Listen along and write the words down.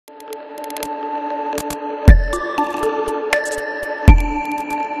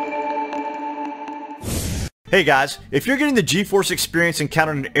Hey guys, if you're getting the Geforce Experience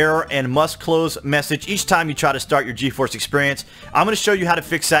encountered an error and must close message each time you try to start your Geforce Experience, I'm going to show you how to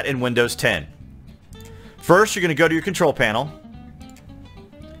fix that in Windows 10. First, you're going to go to your control panel.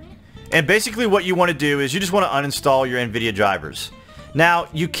 And basically what you want to do is you just want to uninstall your Nvidia drivers. Now,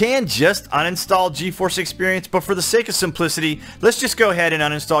 you can just uninstall Geforce Experience, but for the sake of simplicity, let's just go ahead and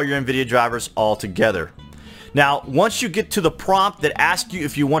uninstall your Nvidia drivers altogether. Now, once you get to the prompt that asks you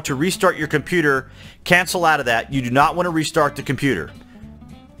if you want to restart your computer, cancel out of that. You do not want to restart the computer.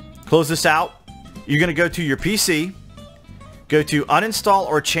 Close this out. You're going to go to your PC, go to Uninstall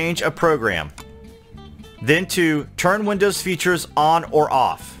or Change a Program, then to Turn Windows Features On or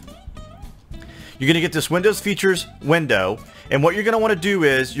Off. You're going to get this Windows Features window, and what you're going to want to do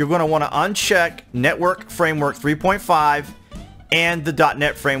is you're going to want to uncheck Network Framework 3.5 and the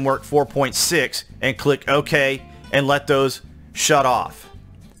 .NET Framework 4.6 and click OK and let those shut off.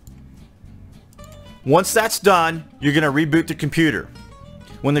 Once that's done, you're going to reboot the computer.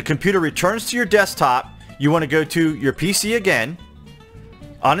 When the computer returns to your desktop, you want to go to your PC again,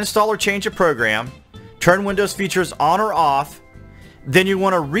 uninstall or change a program, turn Windows Features on or off, then you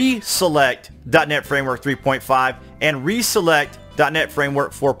want to reselect .NET Framework 3.5 and reselect .NET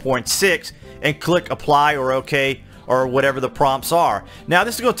Framework 4.6 and click Apply or OK or whatever the prompts are. Now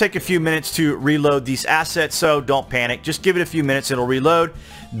this is going to take a few minutes to reload these assets, so don't panic. Just give it a few minutes, it'll reload.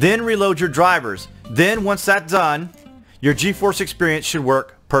 Then reload your drivers. Then once that's done, your Geforce Experience should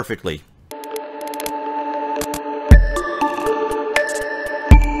work perfectly.